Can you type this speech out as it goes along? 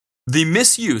The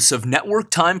misuse of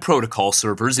network time protocol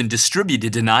servers in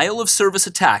distributed denial of service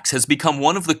attacks has become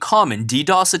one of the common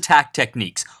DDoS attack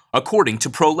techniques, according to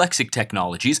Prolexic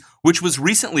Technologies, which was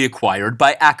recently acquired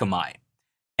by Akamai.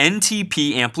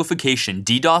 NTP amplification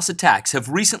DDoS attacks have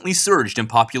recently surged in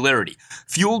popularity,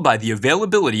 fueled by the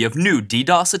availability of new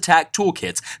DDoS attack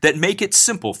toolkits that make it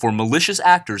simple for malicious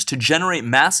actors to generate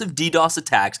massive DDoS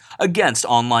attacks against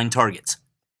online targets.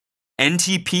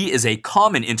 NTP is a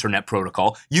common internet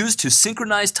protocol used to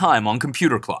synchronize time on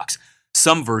computer clocks.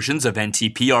 Some versions of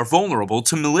NTP are vulnerable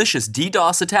to malicious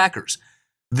DDoS attackers.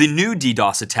 The new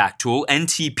DDoS attack tool,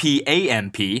 NTP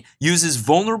AMP, uses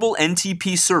vulnerable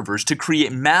NTP servers to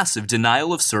create massive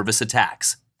denial-of-service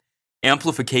attacks.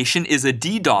 Amplification is a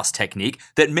DDoS technique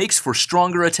that makes for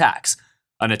stronger attacks.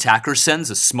 An attacker sends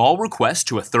a small request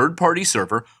to a third-party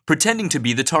server, pretending to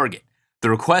be the target. The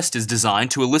request is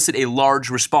designed to elicit a large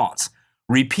response.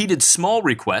 Repeated small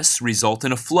requests result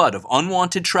in a flood of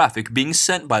unwanted traffic being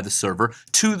sent by the server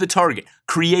to the target,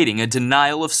 creating a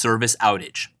denial-of-service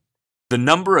outage. The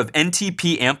number of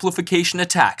NTP amplification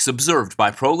attacks observed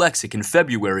by Prolexic in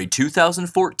February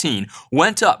 2014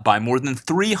 went up by more than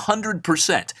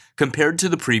 300% compared to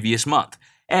the previous month,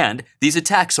 and these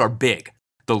attacks are big.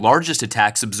 The largest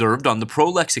attacks observed on the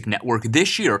Prolexic network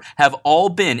this year have all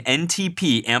been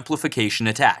NTP amplification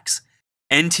attacks.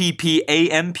 NTP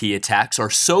AMP attacks are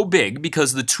so big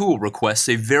because the tool requests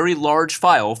a very large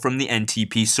file from the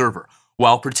NTP server,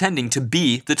 while pretending to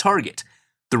be the target.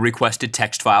 The requested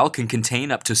text file can contain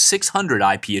up to 600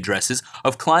 IP addresses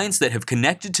of clients that have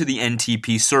connected to the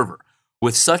NTP server.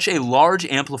 With such a large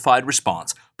amplified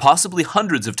response, possibly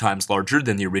hundreds of times larger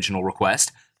than the original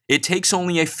request, it takes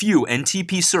only a few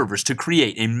NTP servers to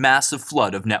create a massive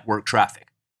flood of network traffic.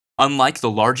 Unlike the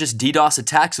largest DDoS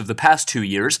attacks of the past 2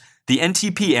 years, the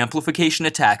NTP amplification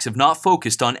attacks have not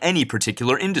focused on any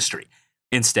particular industry.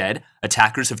 Instead,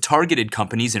 attackers have targeted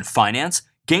companies in finance,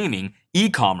 gaming,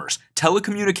 e-commerce,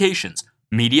 telecommunications,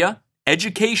 media,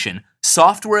 education,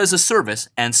 software as a service,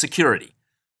 and security.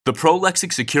 The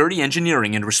Prolexic Security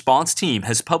Engineering and Response team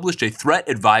has published a threat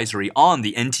advisory on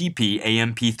the NTP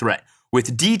AMP threat,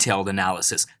 with detailed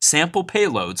analysis, sample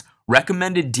payloads,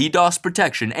 recommended DDoS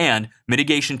protection and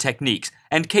mitigation techniques,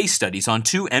 and case studies on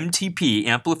 2 NTP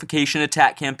amplification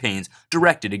attack campaigns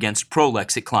directed against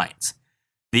Prolexic clients.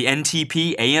 The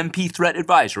NTP AMP threat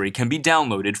advisory can be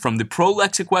downloaded from the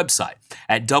Prolexic website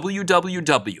at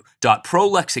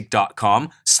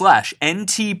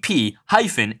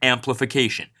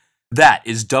www.prolexic.com/NTP-amplification. That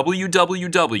is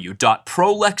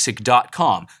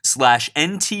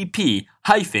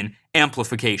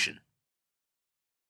www.prolexic.com/NTP-amplification.